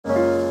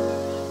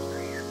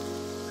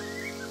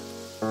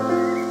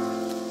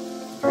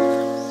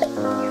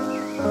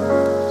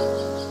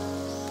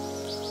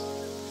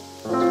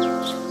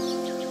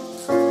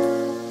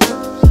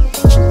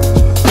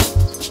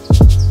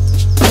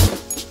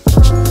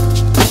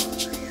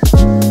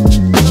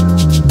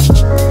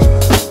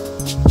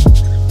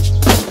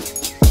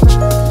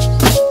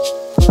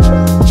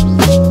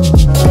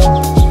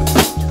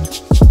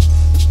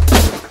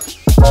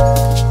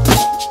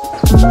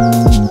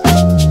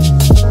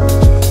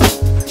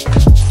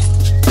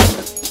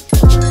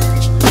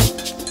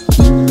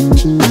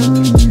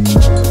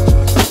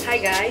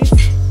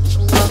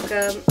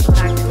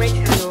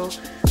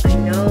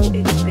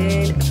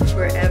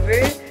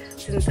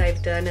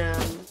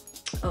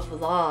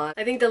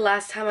think the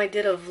last time I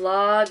did a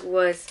vlog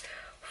was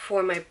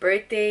for my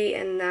birthday,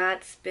 and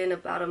that's been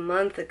about a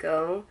month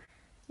ago.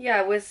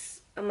 Yeah, it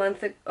was a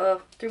month,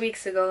 3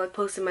 weeks ago I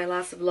posted my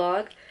last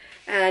vlog.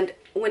 And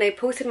when I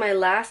posted my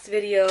last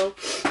video,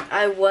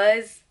 I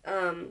was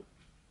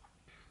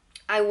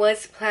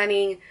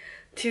planning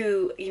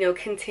to, you know,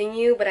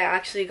 continue, but I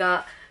actually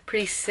got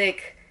pretty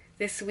sick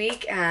this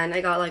week, and I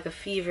got like a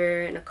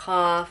fever and a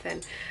cough,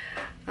 and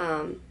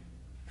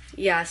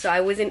yeah, so I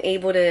wasn't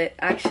able to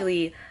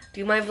actually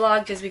do my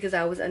vlog just because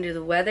I was under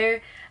the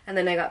weather, and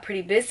then I got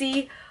pretty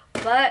busy.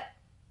 But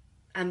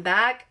I'm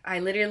back. I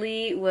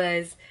literally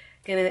was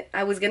gonna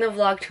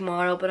vlog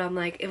tomorrow, but I'm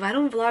like, if I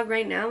don't vlog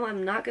right now,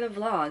 I'm not gonna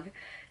vlog.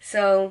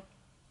 So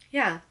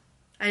yeah,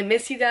 I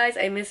miss you guys.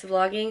 I miss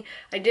vlogging.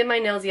 I did my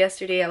nails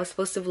yesterday. I was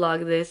supposed to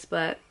vlog this,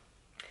 but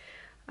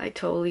I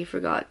totally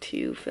forgot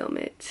to film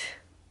it.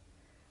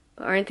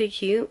 But aren't they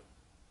cute?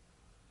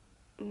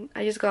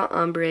 I just got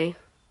ombre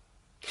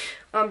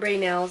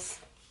nails.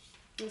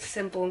 It's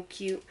simple and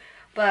cute.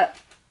 But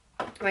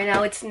right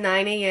now it's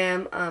 9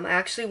 a.m. I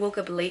actually woke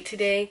up late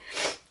today.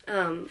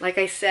 Like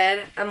I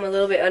said, I'm a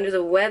little bit under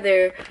the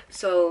weather,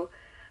 so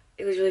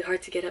it was really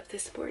hard to get up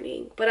this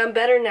morning. But I'm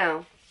better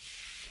now.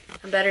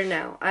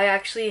 I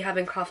actually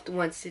haven't coughed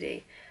once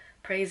today.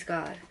 Praise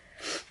God.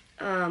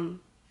 But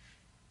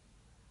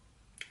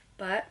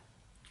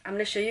I'm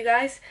gonna show you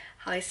guys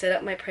how I set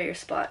up my prayer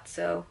spot.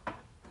 So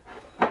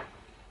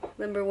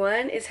number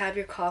one is have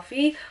your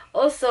coffee.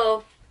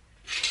 Also,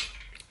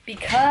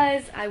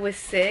 because I was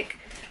sick,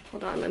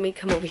 hold on, let me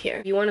come over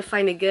here. You want to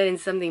find a good in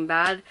something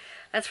bad?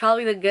 That's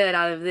probably the good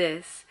out of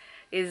this,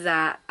 is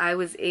that I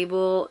was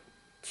able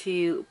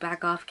to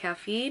back off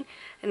caffeine.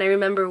 And I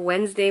remember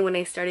Wednesday when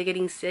I started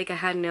getting sick, I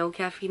had no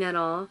caffeine at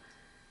all,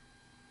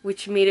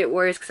 which made it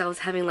worse because I was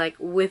having like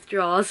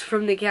withdrawals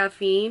from the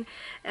caffeine.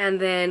 And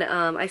then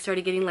I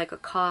started getting like a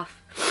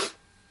cough,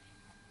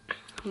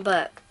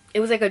 but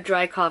it was like a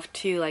dry cough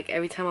too. Like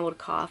every time I would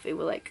cough, it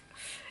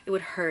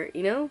would hurt,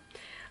 you know.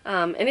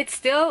 And it's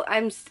still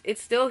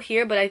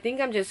here, but I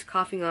think I'm just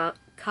coughing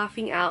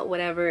out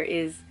whatever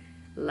is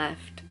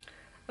left.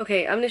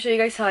 Okay, I'm gonna show you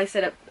guys how I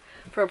set up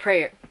for a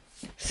prayer.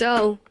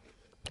 So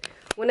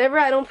whenever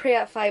I don't pray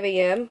at 5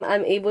 a.m.,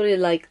 I'm able to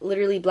like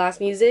literally blast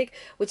music,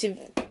 which if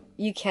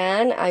you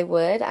can, I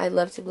would. I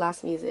love to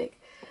blast music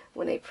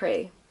when I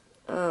pray.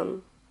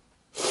 Then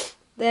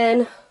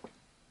let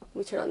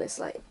me turn on this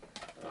light.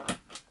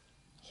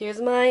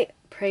 Here's my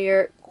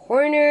prayer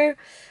corner.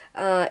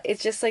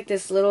 It's just like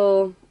this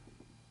little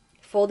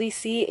foldy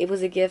seat. It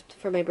was a gift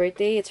for my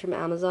birthday. It's from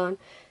Amazon.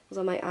 It was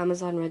on my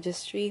Amazon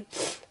registry.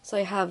 So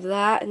I have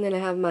that, and then I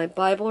have my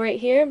Bible right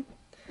here.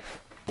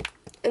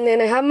 And then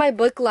I have my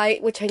book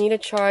light, which I need to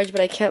charge, but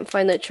I can't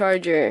find the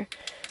charger.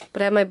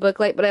 But I have my book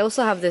light, but I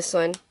also have this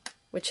one,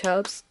 which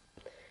helps.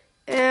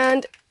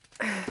 And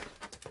I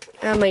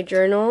have my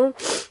journal,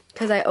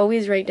 because I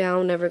always write down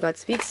whenever God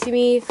speaks to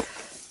me.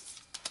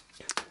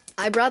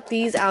 I brought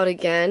these out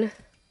again,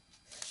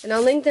 and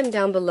I'll link them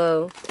down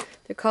below.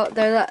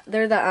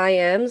 They're the I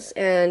Ams,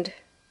 and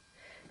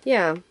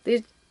yeah,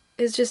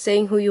 it's just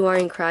saying who you are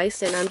in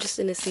Christ, and I'm just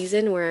in a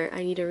season where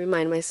I need to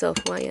remind myself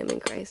who I am in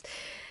Christ.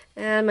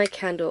 And my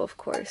candle, of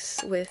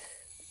course, with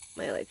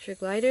my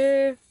electric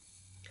lighter.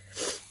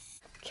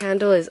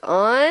 Candle is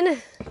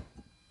on.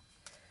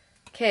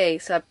 Okay,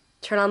 so I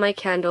turn on my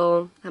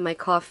candle, have my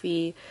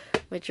coffee,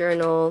 my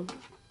journal,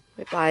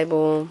 my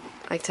Bible.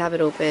 I like to have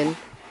it open.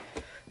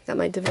 Got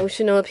my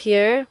devotional up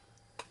here.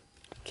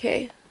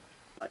 Okay,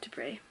 about to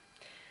pray.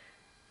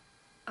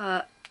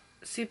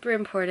 Super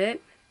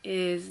important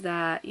is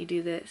that you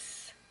do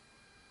this.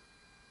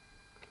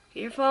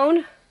 Get your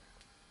phone.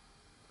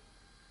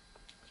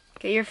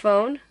 Get your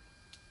phone.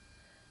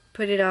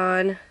 Put it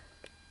on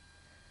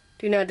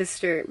Do Not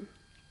Disturb.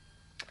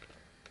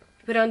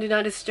 Put it on Do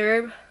Not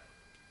Disturb.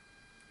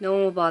 No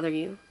one will bother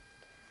you.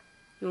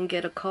 You won't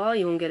get a call.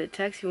 You won't get a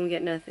text. You won't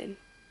get nothing.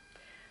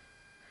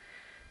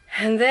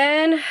 And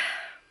then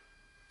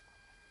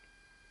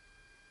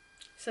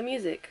some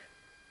music.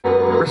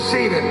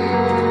 Receive it.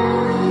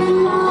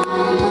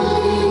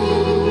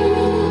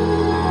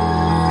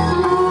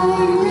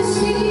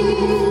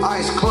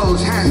 Eyes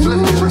closed, hands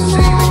lifted, receive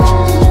it.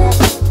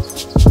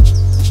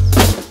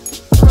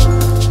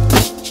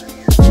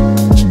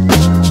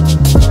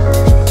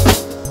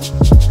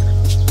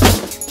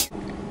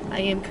 I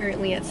am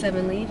currently at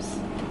 7 Leaves.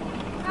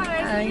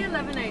 Hi, it's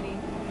 $11.90.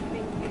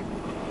 Thank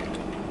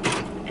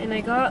you. And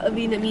I got a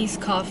Vietnamese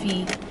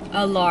coffee,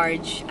 a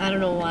large. I don't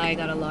know why I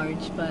got a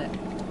large, but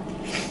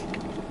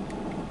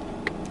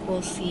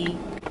we'll see.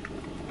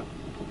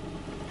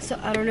 So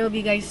I don't know if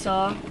you guys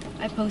saw,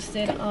 I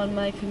posted on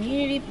my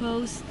community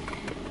post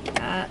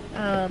that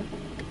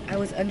I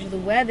was under the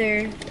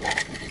weather,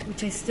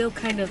 which I still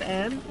kind of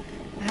am.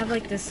 I have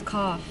like this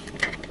cough.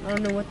 I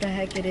don't know what the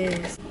heck it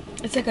is.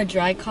 It's like a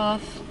dry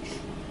cough.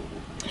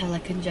 I have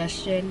like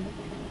congestion,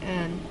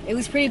 and it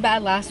was pretty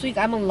bad last week.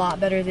 I'm a lot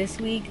better this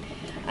week.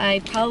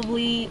 I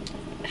probably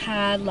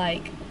had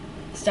like,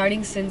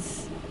 starting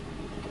since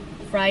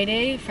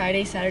Friday,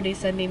 Saturday,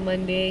 Sunday,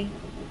 Monday,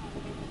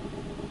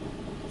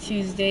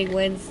 Tuesday,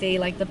 Wednesday,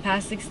 like the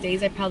past 6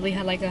 days, I probably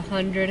had like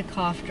 100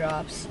 cough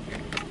drops.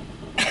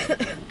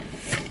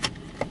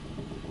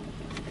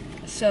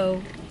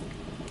 So,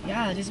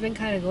 yeah, I've just been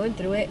kind of going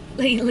through it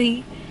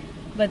lately.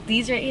 But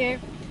these right here,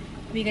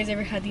 have you guys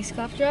ever had these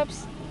cough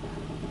drops?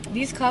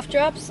 These cough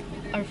drops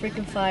are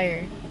freaking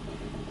fire.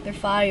 They're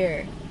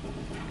fire.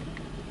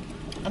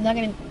 I'm not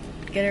gonna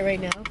get it right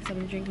now because I'm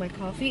gonna drink my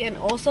coffee. And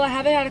also, I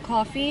haven't had a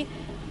coffee.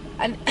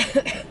 And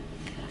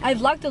I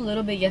vlogged a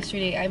little bit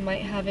yesterday. I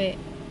might have it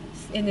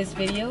in this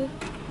video.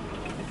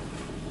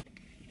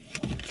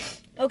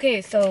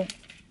 Okay, so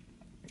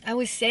I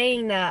was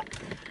saying that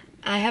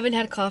I haven't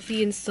had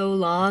coffee in so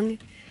long.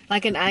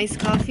 Like an iced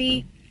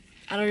coffee.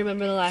 I don't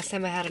remember the last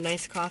time I had an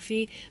iced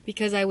coffee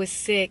because I was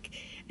sick.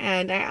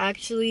 And I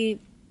actually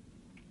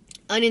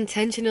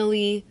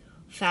unintentionally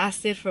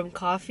fasted from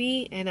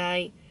coffee. And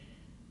I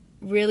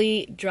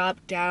really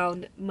dropped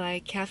down my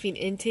caffeine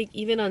intake.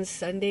 Even on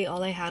Sunday,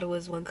 all I had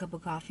was 1 cup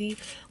of coffee,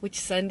 which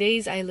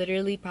Sundays I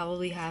literally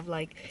probably have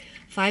like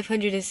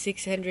 500 to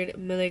 600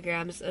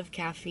 milligrams of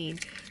caffeine.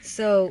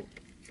 So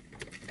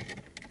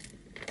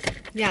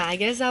yeah, I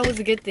guess that was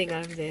a good thing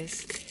out of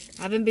this.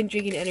 I haven't been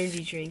drinking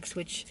energy drinks,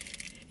 which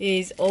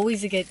is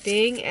always a good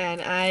thing,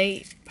 and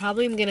I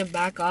probably am gonna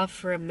back off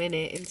for a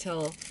minute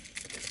until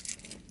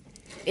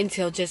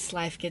just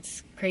life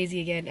gets crazy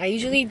again. I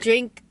usually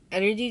drink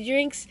energy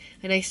drinks,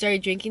 and I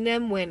started drinking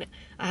them when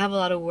I have a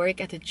lot of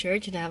work at the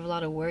church and I have a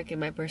lot of work in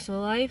my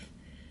personal life,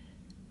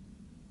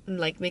 and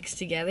like mixed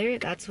together.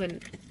 That's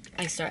when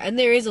I start. And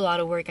there is a lot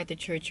of work at the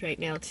church right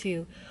now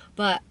too,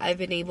 but I've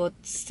been able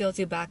still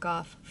to back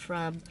off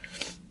from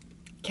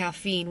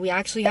caffeine. We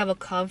actually have a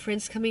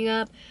conference coming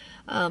up.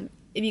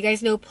 If you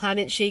guys know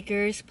Planet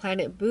Shakers,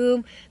 Planet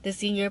Boom, the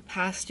senior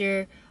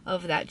pastor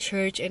of that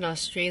church in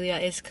Australia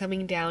is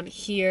coming down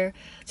here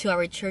to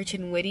our church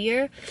in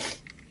Whittier.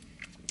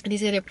 And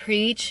he's going to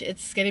preach.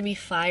 It's going to be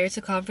fire. It's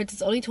a conference.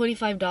 It's only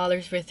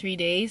 $25 for 3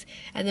 days.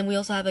 And then we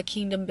also have a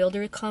Kingdom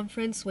Builder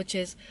conference, which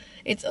is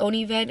its own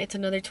event. It's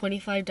another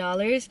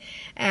 $25.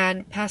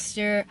 And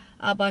Pastor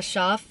Abba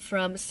Shaf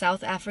from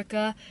South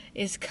Africa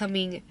is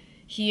coming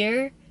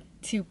here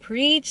to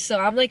preach. So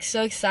I'm like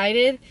so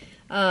excited.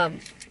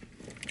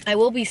 I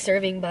will be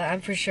serving, but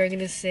I'm for sure going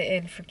to sit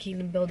in for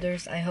Kingdom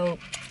Builders. I hope.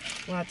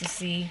 We'll have to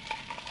see.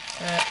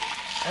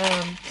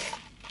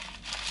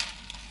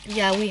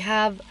 Yeah, we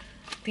have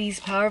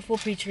these powerful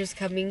preachers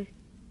coming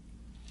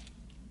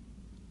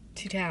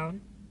to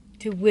town,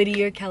 to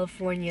Whittier,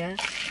 California,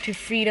 to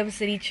Freedom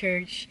City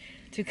Church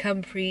to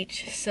come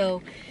preach.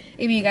 So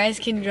if you guys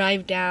can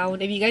drive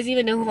down, if you guys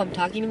even know who I'm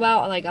talking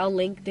about, like I'll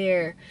link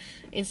their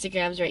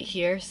Instagrams right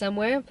here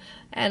somewhere.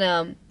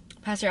 And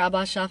Pastor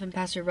Abba Shaf and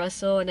Pastor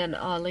Russell, and then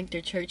I'll link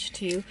their church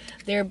too.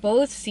 They're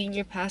both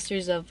senior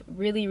pastors of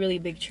really, really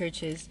big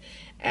churches.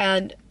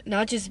 And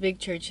not just big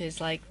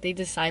churches, like they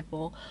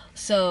disciple.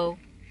 So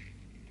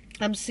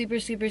I'm super,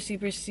 super,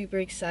 super, super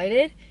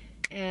excited.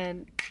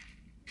 And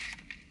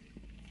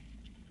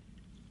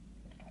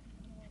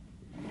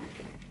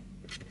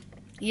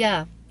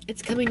yeah,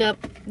 it's coming up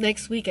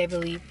next week, I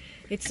believe.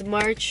 It's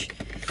March.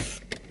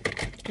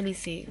 Let me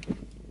see.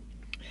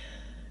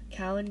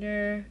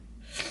 Calendar.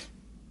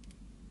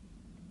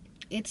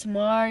 It's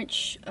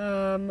March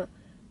 11th,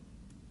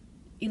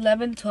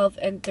 12th,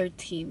 and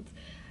 13th.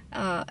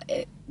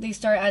 They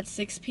start at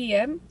 6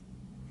 p.m.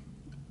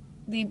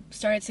 They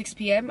start at 6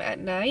 p.m. at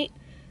night.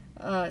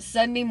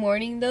 Sunday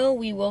morning, though,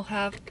 we will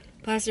have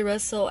Pastor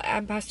Russell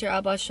and Pastor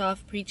Abba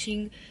Shaf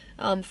preaching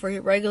for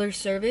regular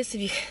service.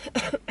 If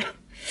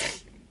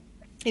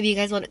you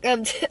guys want to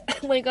come to,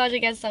 oh my gosh, I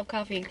can't stop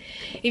coughing.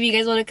 If you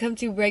guys want to come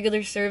to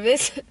regular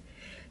service,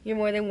 you're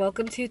more than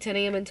welcome to, 10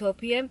 a.m. and 12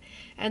 p.m.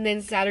 And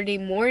then Saturday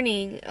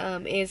morning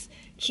is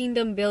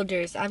Kingdom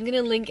Builders. I'm going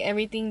to link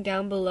everything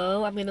down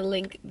below. I'm going to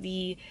link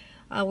the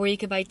where you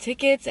can buy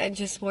tickets and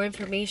just more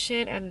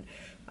information. And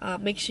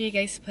make sure you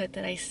guys put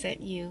that I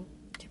sent you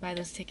to buy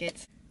those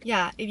tickets.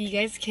 Yeah, if you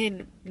guys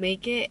can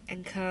make it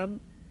and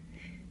come,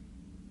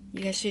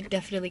 you guys should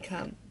definitely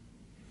come.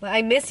 But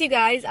I miss you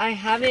guys. I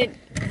haven't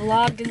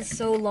vlogged in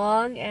so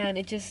long, and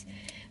it just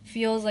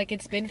feels like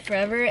it's been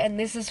forever. And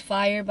this is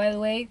fire, by the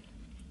way.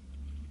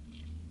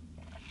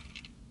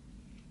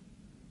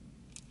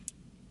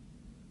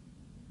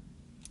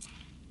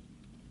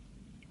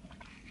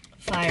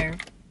 Fire.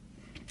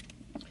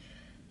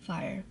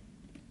 Fire.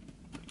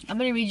 I'm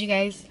gonna read you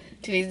guys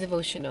today's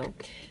devotional.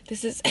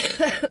 This is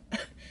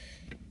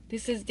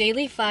this is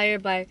Daily Fire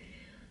by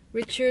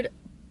Richard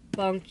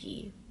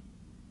Bonnke.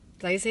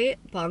 Did I say it?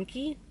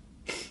 Bonnke?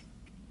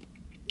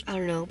 I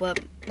don't know, but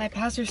my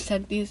pastor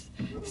sent this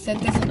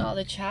in all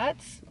the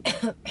chats.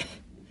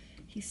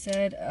 He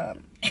said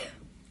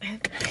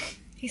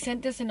he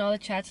sent this in all the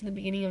chats in the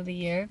beginning of the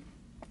year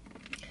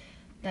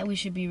that we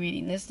should be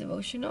reading this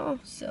devotional.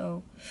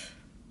 So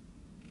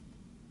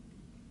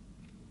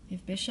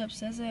if Bishop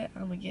says it,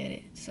 I'm gonna get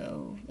it.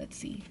 So let's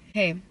see.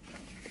 Okay,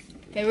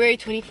 February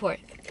 24th.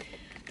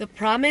 The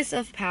promise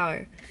of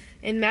power.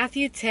 In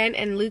Matthew 10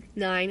 and Luke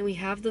 9, we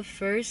have the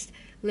first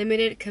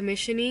limited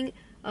commissioning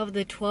of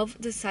the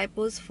 12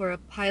 disciples for a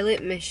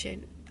pilot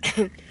mission,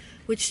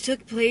 which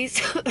took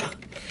place.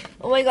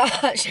 Oh my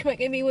gosh, am I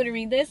gonna be able to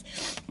read this?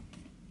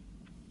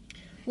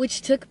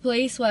 Which took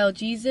place while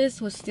Jesus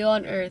was still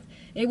on earth.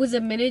 It was a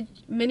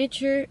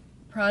miniature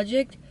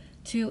project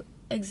to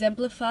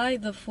exemplify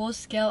the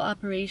full-scale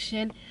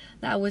operation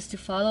that was to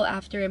follow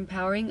after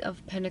empowering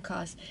of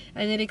Pentecost,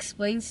 and it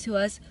explains to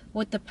us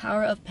what the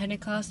power of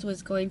Pentecost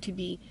was going to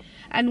be.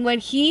 And when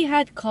he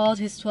had called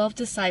his 12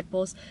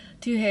 disciples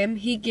to him,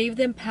 he gave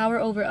them power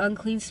over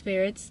unclean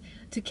spirits,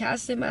 to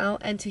cast them out,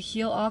 and to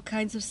heal all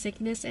kinds of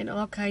sickness and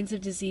all kinds of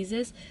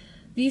diseases.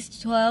 These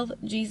 12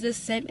 Jesus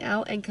sent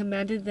out and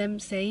commanded them,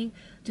 saying,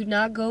 "Do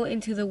not go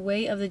into the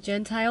way of the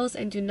Gentiles,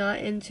 and do not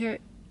enter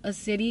a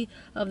city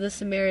of the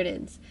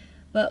Samaritans,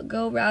 but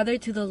go rather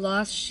to the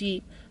lost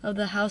sheep of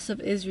the house of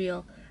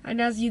Israel.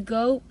 And as you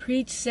go,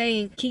 preach,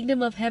 saying,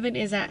 Kingdom of heaven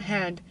is at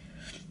hand.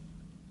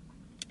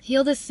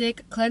 Heal the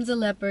sick, cleanse the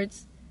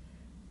lepers,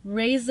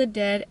 raise the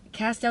dead,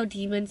 cast out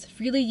demons.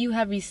 Freely you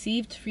have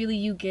received, freely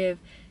you give.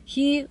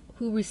 He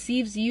who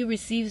receives you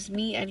receives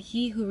me, and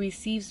he who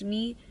receives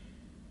me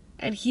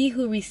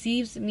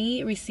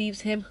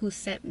receives him who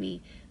sent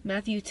me."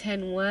 Matthew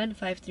 10:1,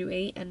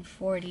 5-8, and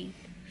 40.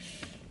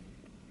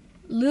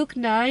 Luke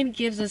 9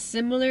 gives a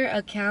similar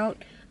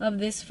account of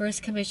this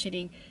first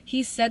commissioning.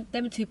 He sent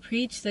them to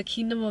preach the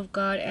kingdom of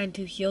God and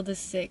to heal the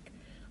sick.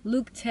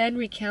 Luke 10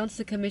 recounts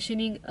the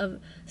commissioning of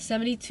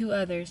 72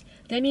 others.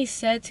 Then he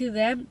said to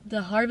them,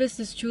 "The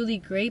harvest is truly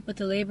great, but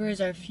the laborers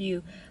are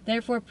few.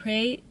 Therefore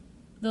pray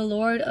the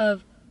Lord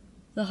of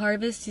the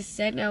harvest to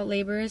send out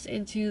laborers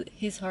into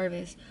his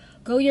harvest.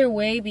 Go your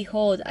way,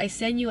 behold, I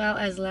send you out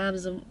as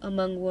lambs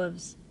among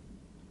wolves."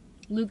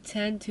 Luke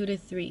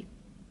 10:2-3.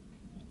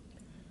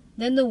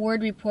 Then the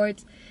word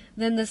reports,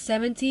 Then the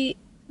 70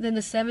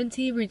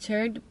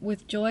 returned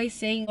with joy,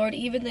 saying, "Lord,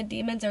 even the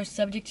demons are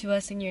subject to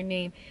us in your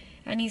name."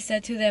 And he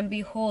said to them,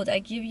 "Behold, I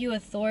give you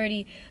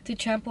authority to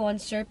trample on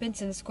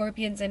serpents and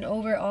scorpions and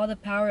over all the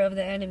power of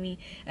the enemy,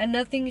 and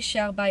nothing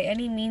shall by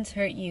any means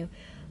hurt you.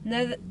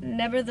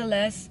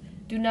 Nevertheless,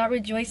 do not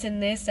rejoice in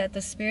this, that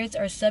the spirits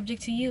are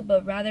subject to you,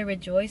 but rather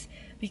rejoice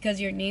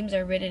because your names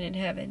are written in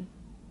heaven."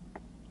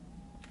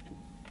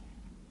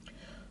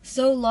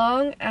 So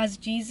long as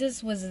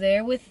Jesus was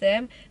there with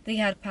them, they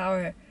had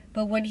power.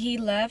 But when he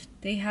left,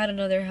 they had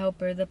another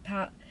helper, and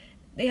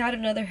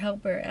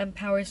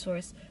power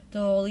source, the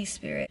Holy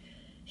Spirit.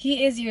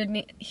 He is your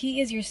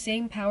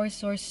same power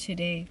source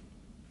today.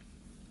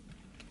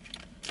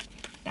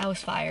 That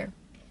was fire.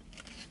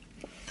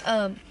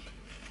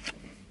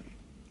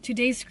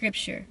 Today's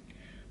scripture: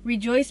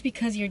 "Rejoice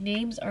because your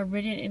names are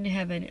written in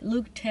heaven."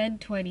 Luke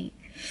 10:20.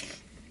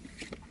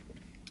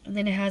 And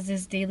then it has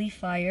this daily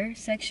fire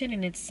section,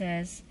 and it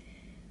says,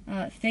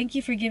 "Thank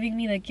you for giving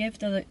me the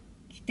gift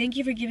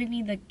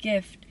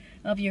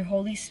of your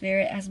Holy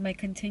Spirit as my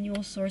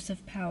continual source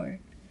of power."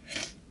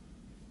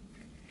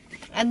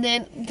 And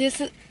then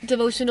this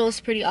devotional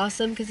is pretty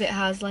awesome because it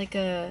has like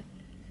a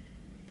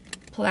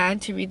plan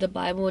to read the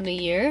Bible in a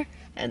year,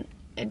 and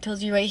it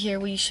tells you right here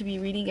what you should be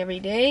reading every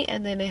day.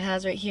 And then it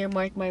has right here,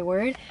 "Mark my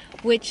word,"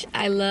 which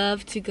I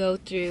love to go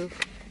through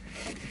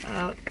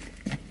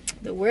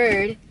the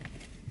word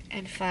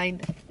and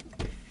find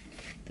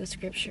the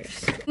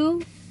scriptures.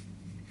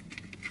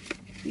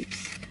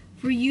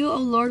 "For you, O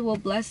Lord, will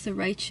bless the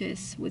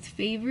righteous. With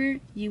favor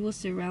you will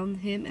surround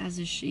him as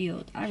a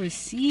shield." I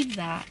receive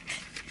that.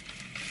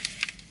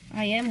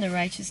 I am the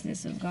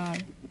righteousness of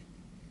God.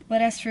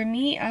 But as for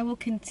me, I will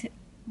come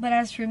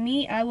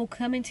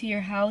into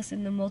your house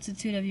in the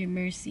multitude of your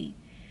mercy.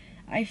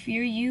 I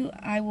fear you,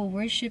 I will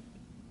worship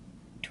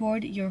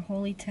toward your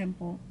holy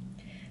temple.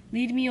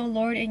 Lead me, O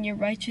Lord, in your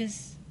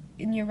righteousness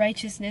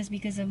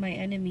because of my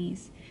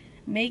enemies.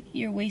 Make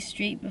your way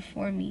straight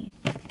before me.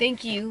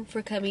 Thank you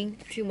for coming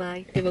to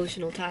my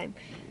devotional time.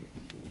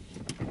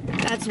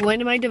 That's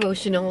one of my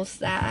devotionals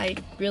that I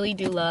really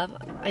do love.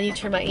 I need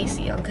to turn my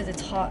AC on because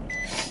it's hot.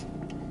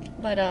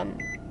 But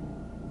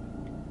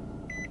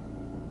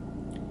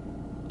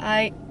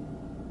I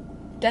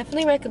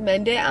definitely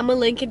recommend it. I'm gonna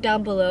link it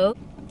down below.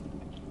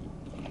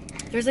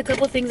 There's a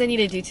couple things I need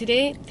to do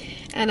today,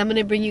 and I'm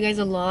gonna bring you guys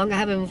along. I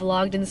haven't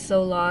vlogged in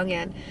so long,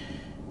 and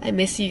I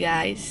miss you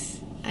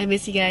guys. I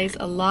miss you guys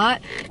a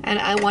lot, and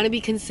I want to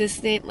be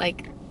consistent.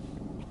 Like,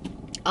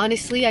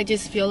 honestly, I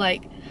just feel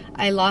like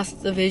I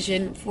lost the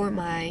vision for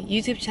my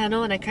YouTube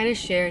channel, and I kind of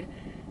shared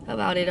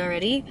about it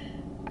already.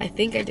 I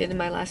think I did in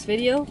my last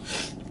video.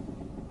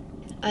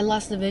 I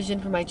lost the vision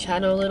for my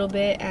channel a little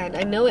bit, and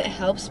I know it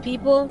helps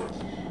people,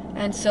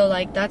 and so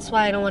like that's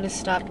why I don't want to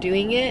stop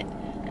doing it.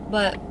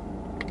 But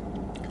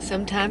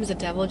sometimes the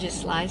devil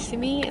just lies to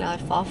me, and I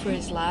fall for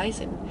his lies.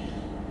 And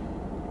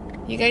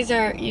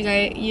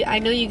I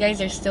know you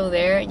guys are still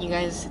there, and you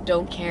guys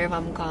don't care if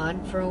I'm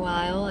gone for a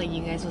while, and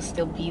you guys will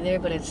still be there.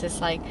 But it's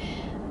just like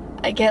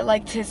I get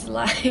like this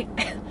lie,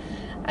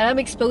 and I'm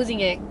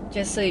exposing it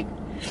just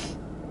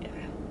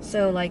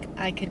so like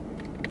I could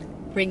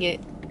bring it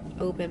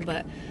open.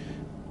 But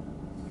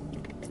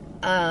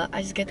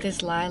I just get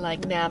this lie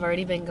like, nah, I've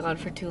already been gone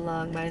for too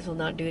long, might as well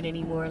not do it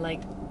anymore.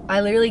 Like,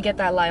 I literally get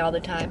that lie all the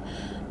time,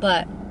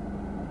 but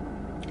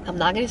I'm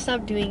not gonna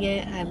stop doing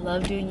it. I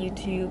love doing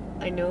YouTube.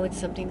 I know it's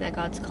something that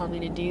God's called me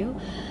to do,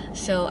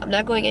 so I'm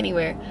not going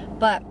anywhere.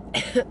 But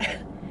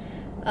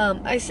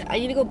I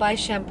need to go buy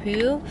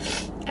shampoo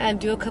and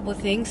do a couple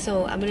things,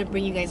 so I'm gonna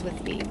bring you guys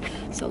with me.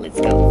 So let's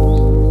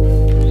go.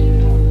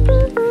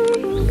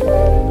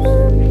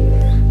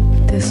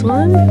 This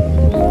one?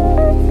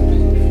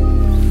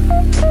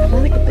 I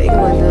like a big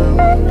one though.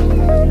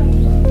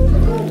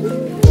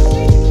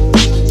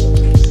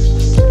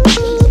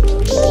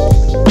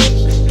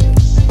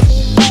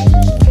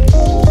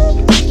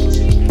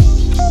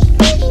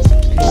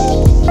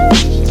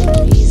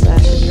 These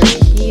lashes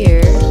right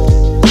here.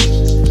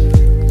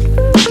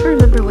 I can't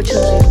remember which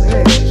ones they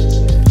were.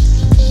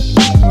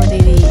 Or were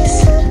they these?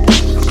 I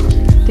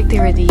think they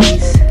were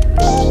these.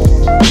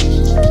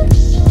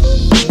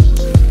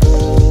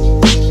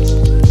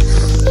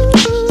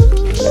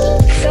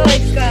 So I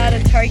just got out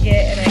of Target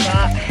and I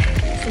got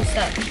some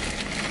stuff.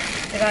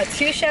 I got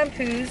 2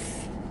 shampoos.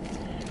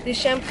 This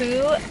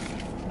shampoo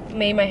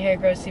made my hair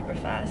grow super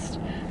fast.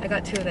 I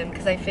got 2 of them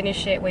because I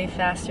finish it way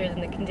faster than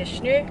the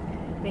conditioner.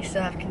 And I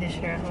still have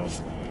conditioner at home.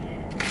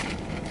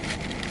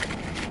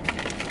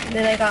 And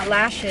then I got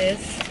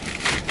lashes.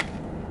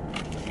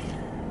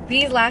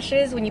 These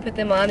lashes, when you put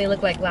them on, they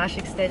look like lash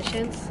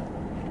extensions.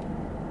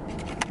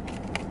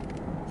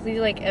 So these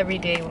are like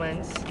everyday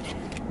ones.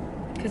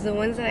 Because the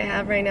ones that I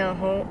have right now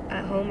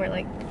at home are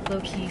like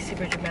low-key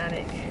super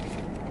dramatic.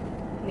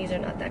 And these are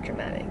not that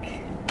dramatic.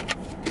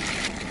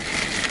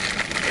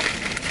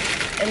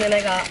 And then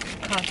I got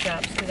cough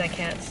drops because I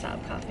can't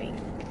stop coughing.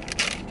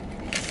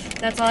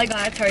 That's all I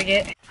got at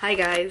Target. Hi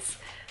guys.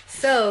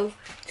 So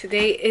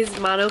today is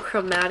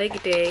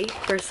monochromatic day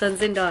for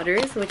sons and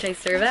daughters, which I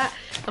serve at.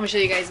 I'm gonna show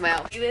you guys my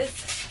outfit.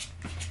 This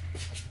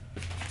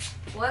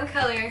one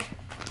color.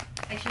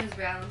 I choose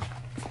brown.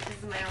 This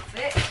is my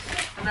outfit.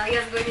 And now you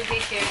guys are going to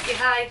daycare. Say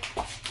hi.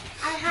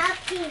 I'm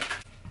happy.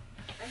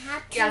 I'm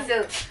happy. Yeah,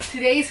 so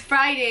today's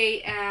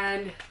Friday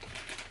and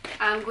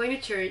I'm going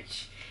to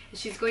church and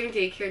she's going to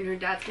daycare and her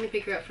dad's going to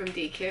pick her up from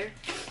daycare.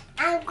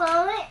 I'm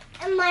going,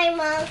 and my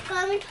mom's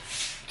going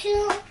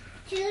to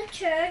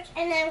church,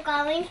 and I'm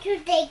going to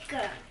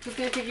daycare. Who's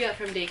going to pick you up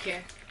from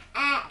daycare?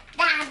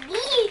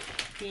 Daddy.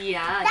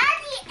 Yeah.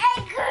 Daddy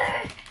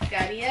Edgar.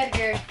 Daddy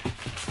Edgar.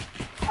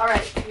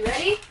 Alright, you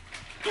ready?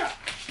 Go.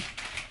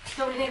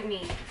 Don't hit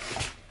me.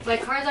 My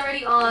car's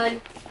already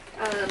on.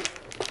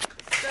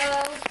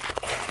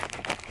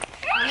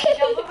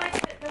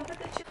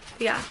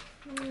 Yeah.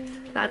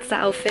 That's the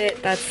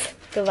outfit. That's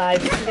the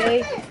vibe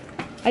today.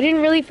 I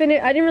didn't really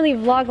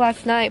vlog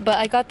last night, but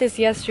I got this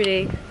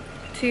yesterday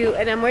too,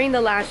 and I'm wearing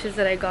the lashes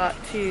that I got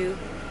too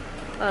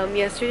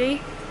yesterday.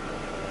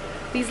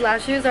 These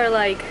lashes are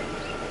like,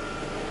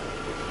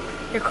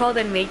 they're called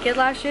the naked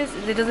lashes.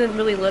 It doesn't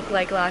really look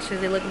like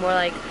lashes, they look more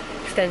like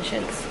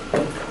extensions.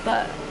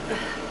 But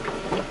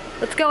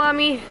let's go,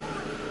 Ami.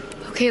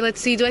 Okay,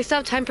 let's see. Do I still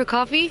have time for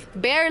coffee?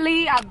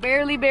 Barely. I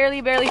barely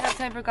have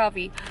time for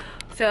coffee.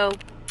 So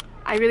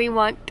I really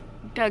want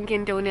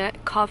Dunkin'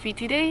 Donut coffee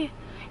today,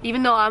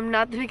 even though I'm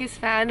not the biggest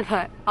fan,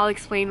 but I'll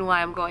explain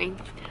why I'm going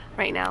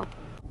right now.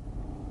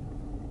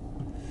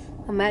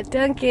 I'm at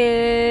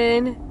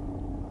Dunkin'.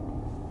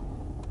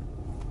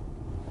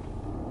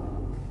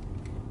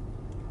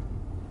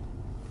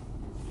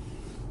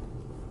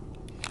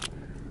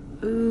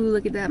 Ooh,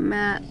 look at that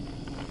matte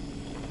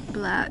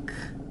black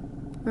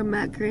or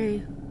matte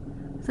gray.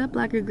 Is that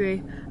black or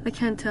gray? I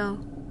can't tell.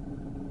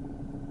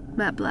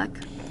 Matte black.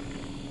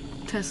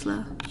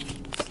 Tesla.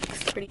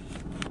 It's pretty.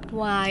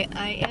 Why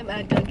I am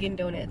at Dunkin'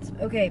 Donuts.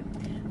 Okay,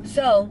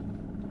 so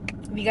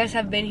if you guys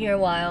have been here a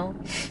while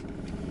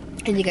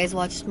and you guys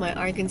watched my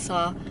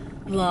Arkansas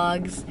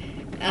vlogs,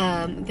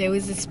 there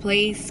was this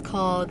place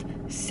called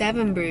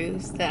Seven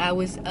Brews that I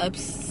was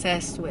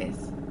obsessed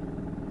with.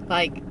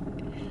 Like,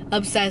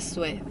 obsessed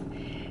with.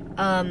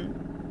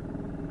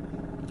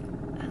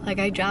 Like,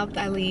 I dropped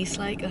at least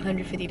like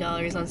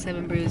 $150 on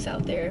Seven Brews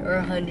out there, or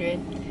 100.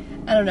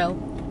 I don't know,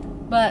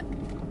 but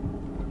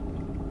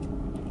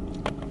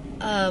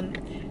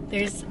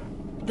there's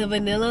the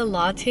vanilla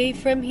latte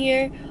from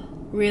here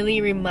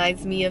really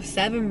reminds me of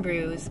Seven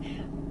Brews,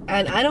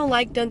 and I don't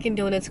like Dunkin'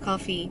 Donuts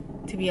coffee,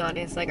 to be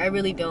honest. Like, I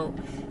really don't,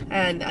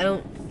 and I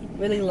don't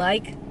really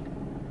like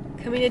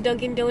coming to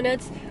Dunkin'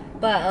 Donuts,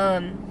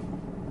 but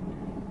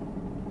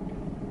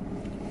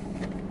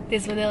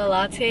this vanilla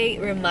latte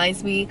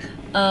reminds me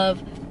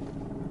of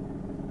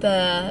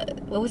the,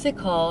 what was it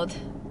called?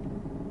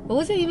 What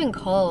was it even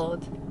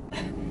called?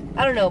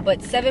 I don't know,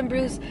 but Seven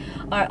Brews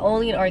are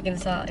only in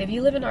Arkansas. If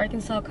you live in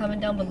Arkansas, comment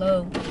down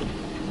below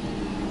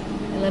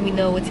and let me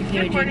know what's your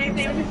favorite drink.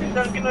 Good morning, thank you for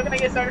Dunkin'. What can I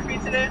get started for you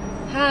today?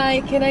 Hi,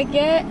 can I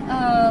get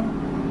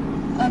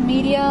a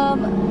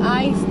medium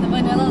iced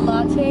vanilla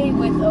latte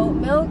with oat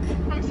milk?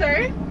 I'm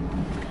sorry?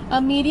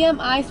 A medium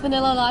iced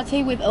vanilla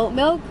latte with oat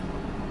milk?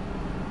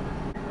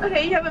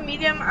 Okay, you have a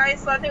medium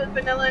iced latte with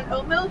vanilla and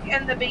oat milk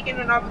and the bacon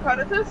and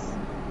avocado toast?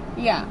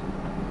 Yeah.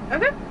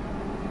 Okay.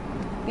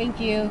 Thank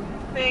you.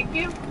 Thank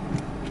you.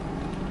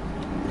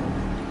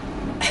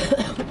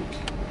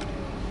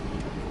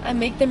 I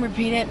make them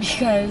repeat it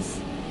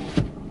because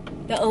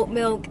the oat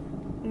milk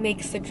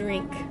makes the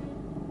drink.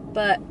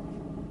 But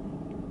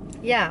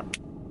yeah,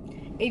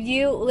 if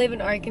you live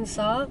in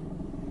Arkansas,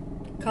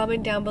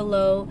 comment down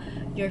below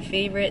your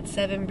favorite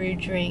 7 Brew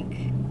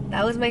drink.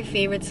 That was my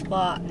favorite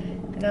spot.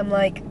 And I'm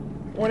like,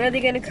 when are they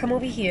gonna come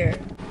over here?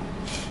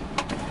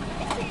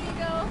 Here you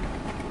go.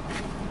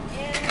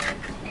 And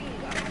here you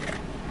go.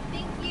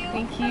 Thank you.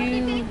 Thank Have a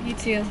good day. you. You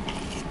too.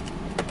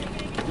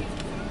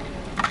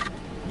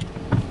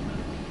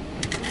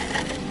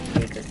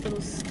 Here's this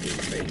little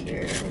scoop right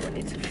here. I don't want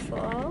it to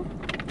fall.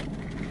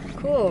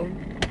 Cool.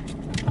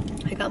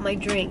 I got my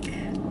drink.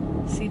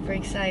 Super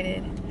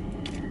excited.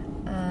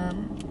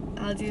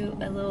 I'll do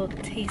a little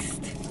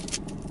taste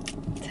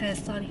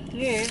test on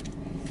here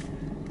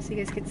so you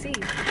guys can see.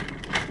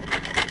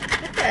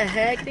 What the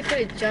heck? They put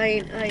a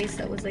giant ice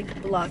that was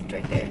like blocked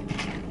right there.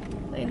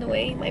 Am I in the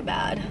way? My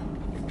bad.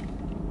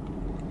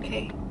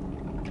 Okay.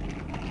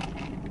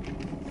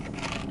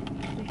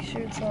 Make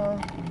sure it's all.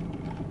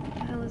 What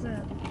the hell is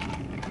that?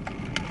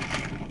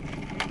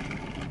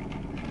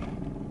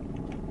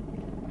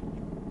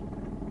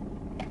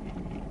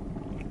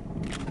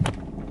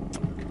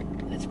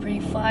 That's pretty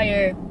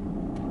fire.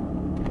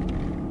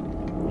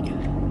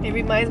 It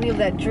reminds me of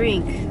that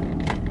drink.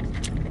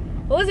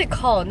 What was it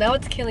called? Now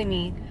it's killing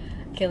me.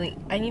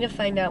 I need to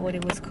find out what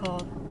it was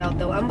called.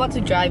 Though I'm about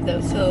to drive though,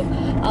 so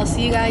I'll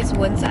see you guys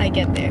once I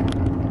get there.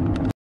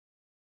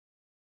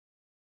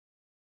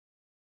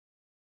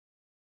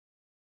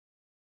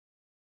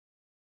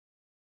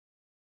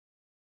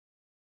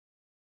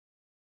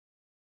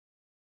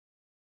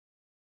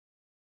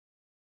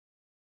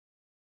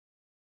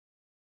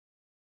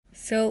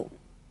 So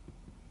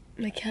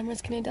my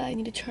camera's gonna die. I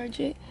need to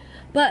charge it.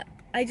 But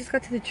I just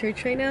got to the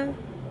church right now.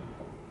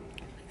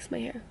 Fix my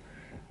hair.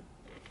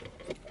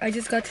 I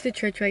just got to the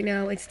church right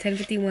now. It's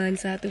 10:51,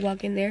 so I have to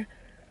walk in there.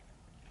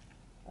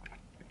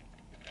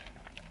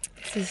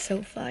 This is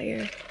so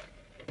fire.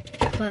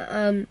 But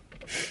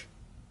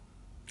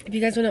if you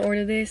guys want to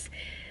order this,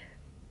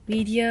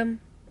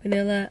 medium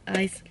vanilla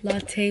ice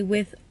latte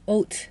with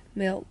oat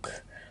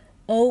milk.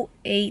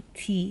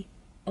 O-A-T,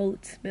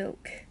 oat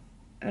milk.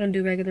 I don't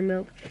do regular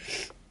milk.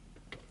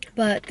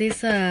 But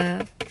this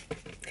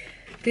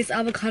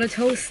avocado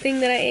toast thing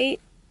that I ate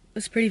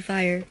was pretty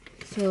fire.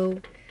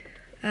 So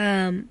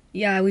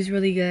yeah, it was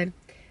really good.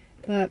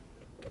 But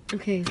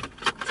okay,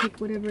 take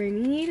whatever I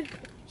need.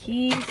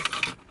 Keys.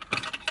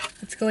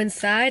 Let's go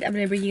inside. I'm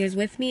gonna bring you guys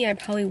with me. I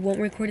probably won't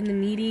record in the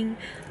meeting,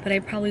 but I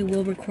probably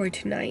will record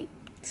tonight.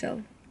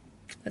 So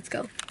let's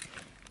go.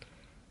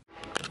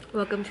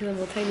 Welcome to the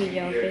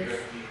multimedia office.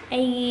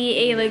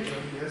 Hey, look,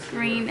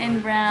 green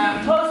and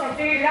brown. Close, I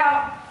figured it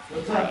out.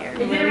 Fire. It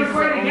didn't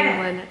record it again.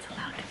 One that's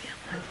allowed to be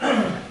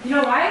on. You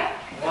know why?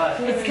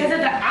 It's because of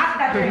the app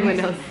that they're Everyone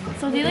using. knows.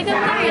 So do you look up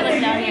there or you look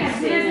down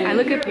here? I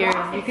look up here.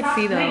 You can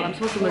see though. I'm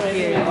supposed to look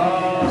here.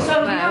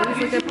 But I always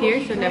look up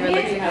here, so it never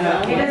looks like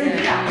I'm It doesn't do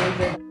looking.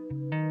 that.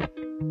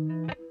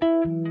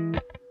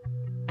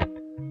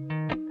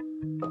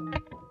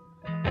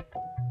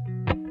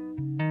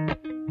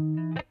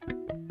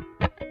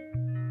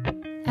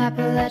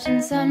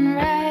 Appalachian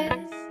sunrise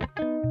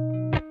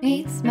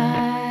meets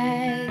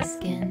my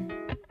skin.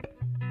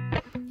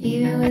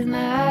 Even with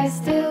my eyes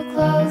still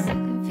closed, I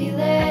can feel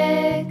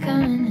it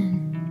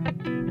coming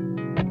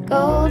in.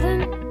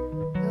 Golden,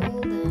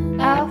 golden,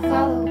 I'll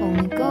follow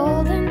only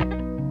golden,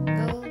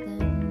 golden,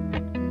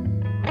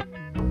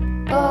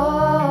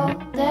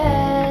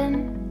 golden,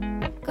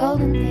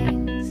 golden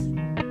things.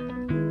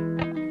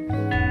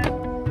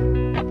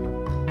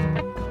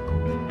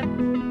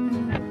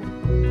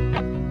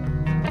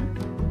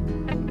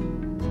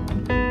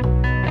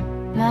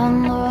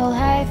 Mountain laurel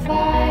high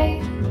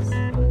fives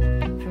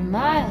for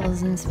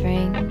miles in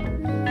spring.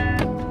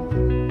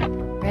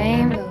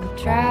 Rainbow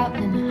trout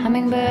and a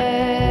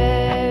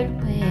hummingbird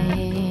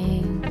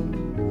wing.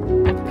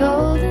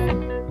 Golden,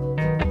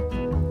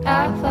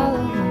 I'll follow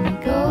only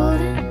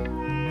golden,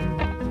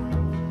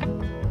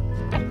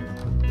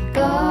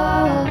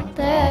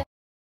 golden.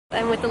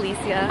 I'm with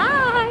Alicia.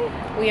 Hi!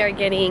 We are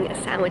getting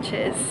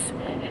sandwiches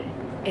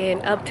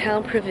in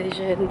Uptown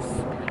Provisions.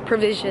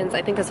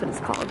 I think that's what it's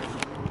called.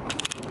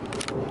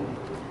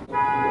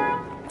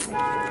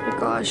 Oh my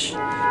gosh.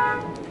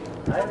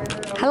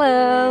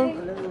 Hello.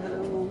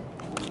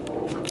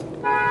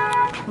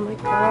 Oh my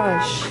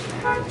gosh.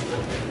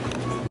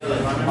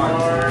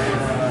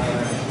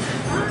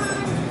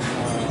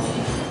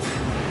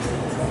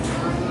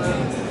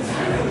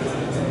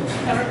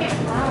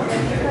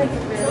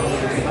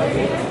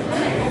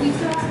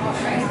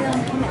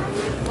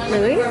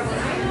 Really?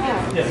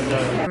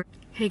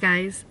 Hey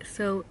guys,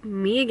 so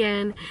me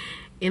again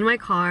in my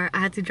car. I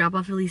had to drop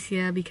off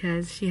Alicia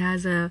because she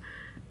has a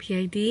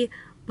PID,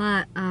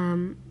 but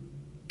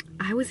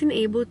I wasn't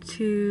able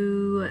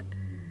to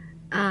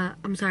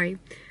I'm sorry.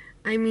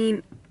 I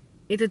mean,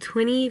 it's a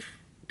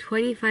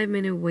 25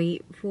 minute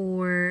wait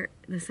for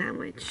the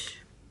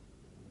sandwich.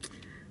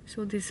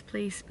 So this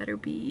place better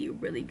be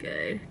really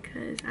good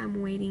because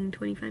I'm waiting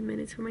 25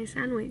 minutes for my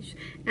sandwich.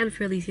 And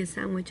for Alicia's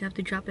sandwich, I have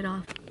to drop it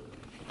off.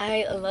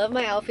 I love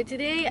my outfit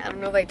today. I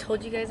don't know if I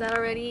told you guys that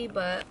already,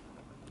 but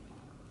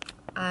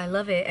I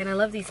love it. And I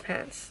love these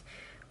pants.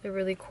 They're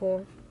really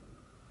cool.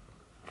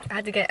 I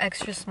had to get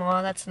extra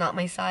small. That's not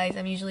my size.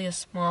 I'm usually a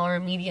small or a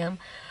medium.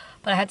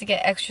 But I had to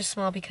get extra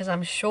small because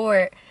I'm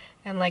short.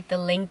 And like the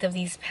length of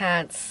these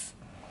pants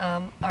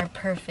are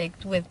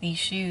perfect with these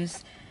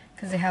shoes.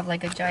 Because they have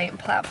like a giant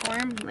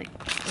platform. Like,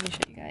 let me show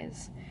you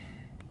guys.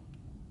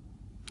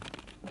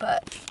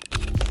 But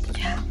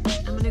yeah,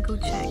 I'm gonna go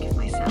check if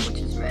my sandwich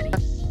is ready.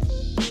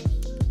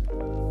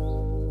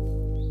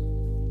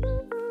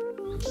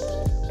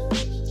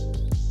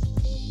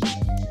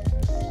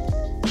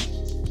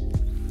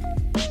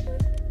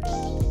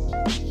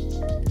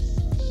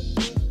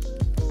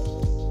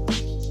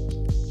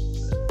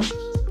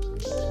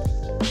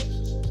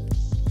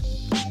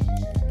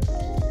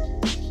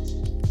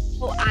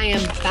 I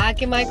am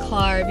back in my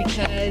car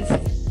because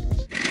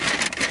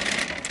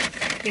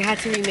they had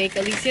to remake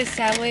Alicia's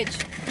sandwich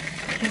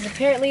because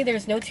apparently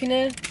there's no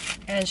tuna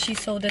and she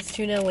sold us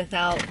tuna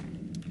without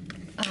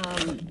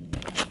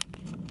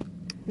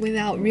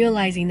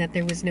realizing that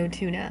there was no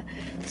tuna.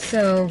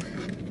 So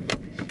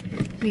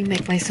let me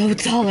make myself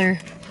taller.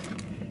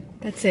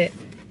 That's it.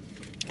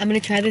 I'm gonna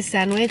try this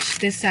sandwich.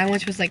 This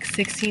sandwich was like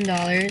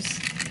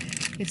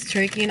 $16. It's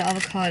turkey and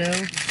avocado.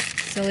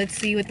 So let's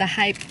see what the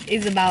hype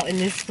is about in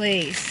this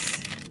place.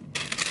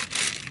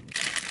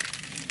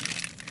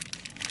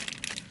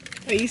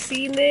 Are you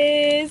seeing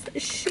this?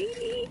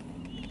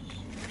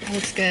 That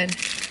looks good.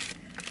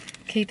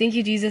 Okay, thank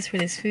you, Jesus, for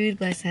this food.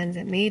 Bless the hands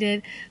that made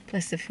it.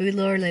 Bless the food,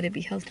 Lord. Let it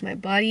be health to my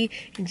body.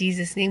 In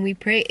Jesus' name we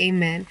pray.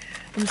 Amen.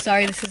 I'm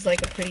sorry, this is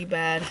like a pretty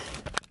bad.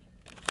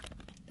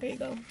 There you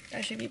go.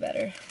 That should be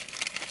better.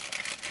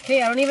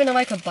 Okay, I don't even know if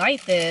I could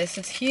bite this.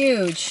 It's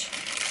huge.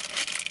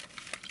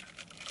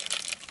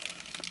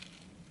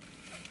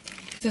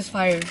 This is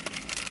fire.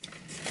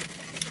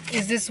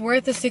 Is this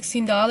worth the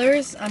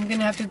 $16? I'm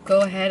gonna have to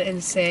go ahead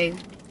and say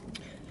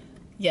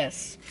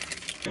yes.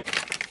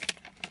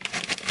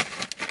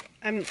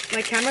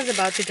 My camera's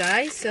about to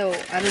die, so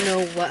I don't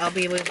know what I'll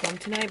be able to film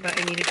tonight, but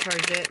I need to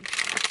charge it.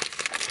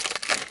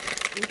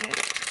 Okay.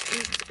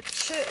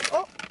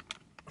 Oh.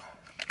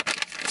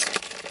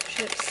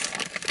 Chips.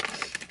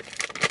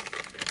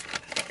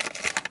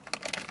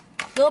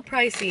 A little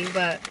pricey,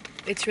 but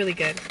it's really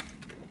good.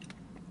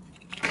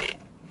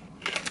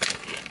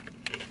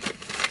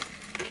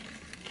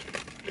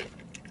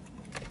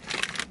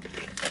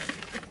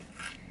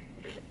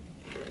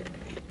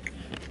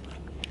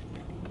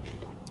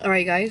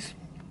 Alright guys,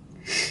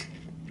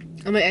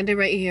 I'm gonna end it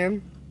right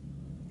here.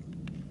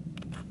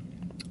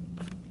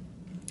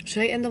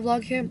 Should I end the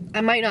vlog here? I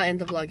might not end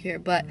the vlog here,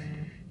 but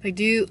if I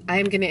do, I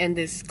am gonna end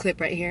this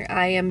clip right here.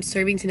 I am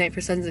serving tonight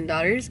for Sons and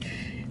Daughters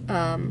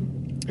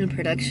in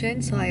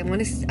production, so I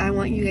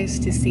want you guys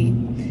to see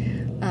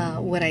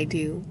what I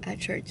do at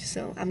church.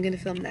 So I'm gonna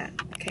film that.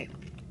 Okay,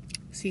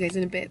 see you guys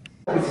in a bit.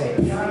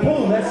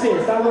 Boom, that's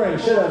it. Stop worrying.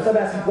 Shut up. Stop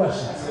asking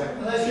questions.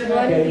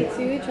 Okay.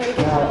 Try to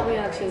get all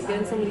reactions. Get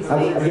in somebody's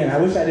face. Again, I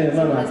wish I didn't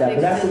learn like that,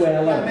 but that's the way I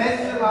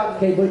learn.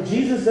 Okay, but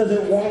Jesus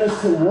doesn't want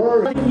us to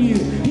worry.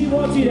 He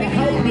wants you to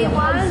help your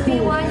high school. He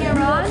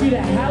wants you to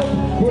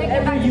help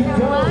wherever you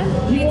go.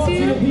 He wants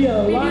you to be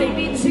a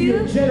light to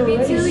your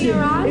generation.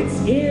 It's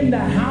in the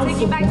house of God.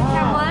 Take it back to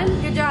Cam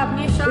 1. Good job.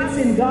 New shots.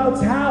 It's in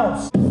God's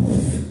house.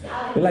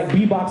 They're like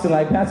beatboxing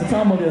like Pastor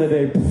Tomo the other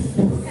day.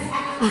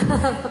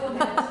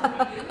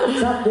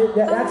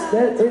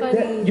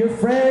 Your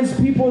friends,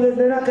 people,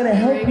 they're not going to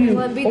help you.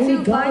 Only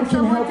God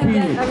can help you.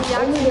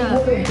 Only the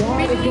word of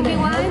God is going to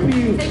help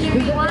you.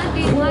 B1,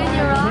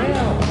 you're on.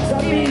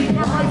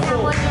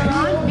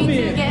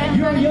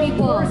 You're a young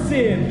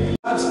person.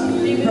 God's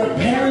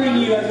preparing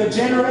you as a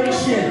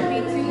generation.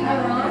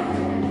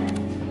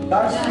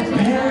 God's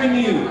preparing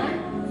you.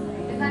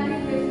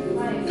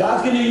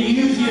 God's going to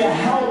use you to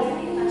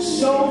help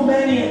so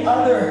many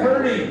other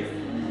hurting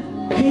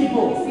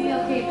people.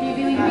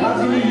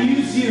 God's going to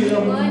use you in a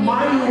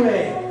mighty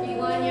way.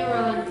 B1, you're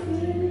on.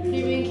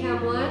 Vivian, Cam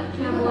 1.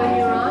 Cam 1,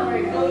 you're on.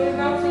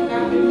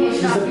 This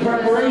is a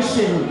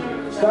preparation.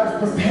 God's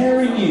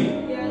preparing you.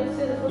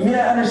 You may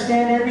not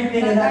understand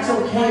everything, and that's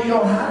okay. You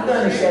don't have to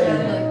understand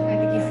everything. I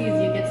think he sees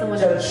you. Get someone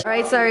else.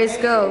 Alright, Saris,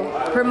 go.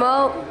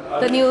 Promote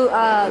the new,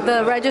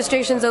 the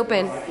registration's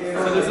open.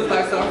 So this is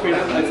Lifestyle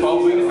Freedom, a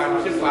 12-week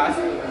discipleship class.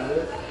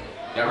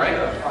 Yeah, right?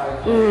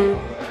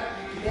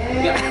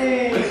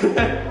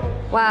 Yeah.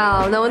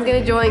 Wow, no one's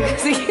gonna join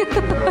because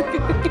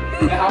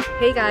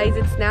Hey guys,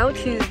 it's now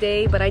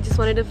Tuesday, but I just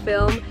wanted to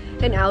film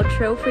an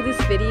outro for this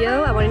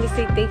video. I wanted to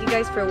say thank you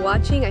guys for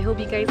watching. I hope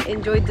you guys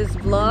enjoyed this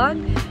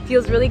vlog.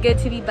 Feels really good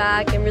to be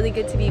back and really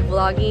good to be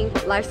vlogging.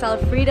 Lifestyle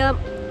Freedom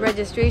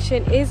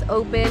registration is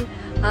open.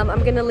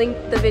 I'm gonna link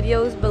the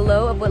videos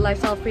below of what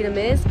Lifestyle Freedom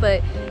is,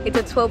 but it's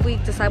a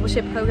 12-week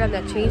discipleship program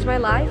that changed my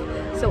life.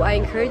 So I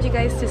encourage you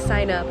guys to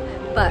sign up.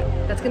 But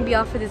that's gonna be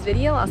all for this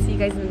video. I'll see you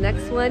guys in the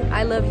next one.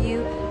 I love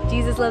you.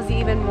 Jesus loves you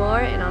even more,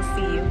 and I'll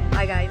see you.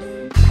 Bye, guys.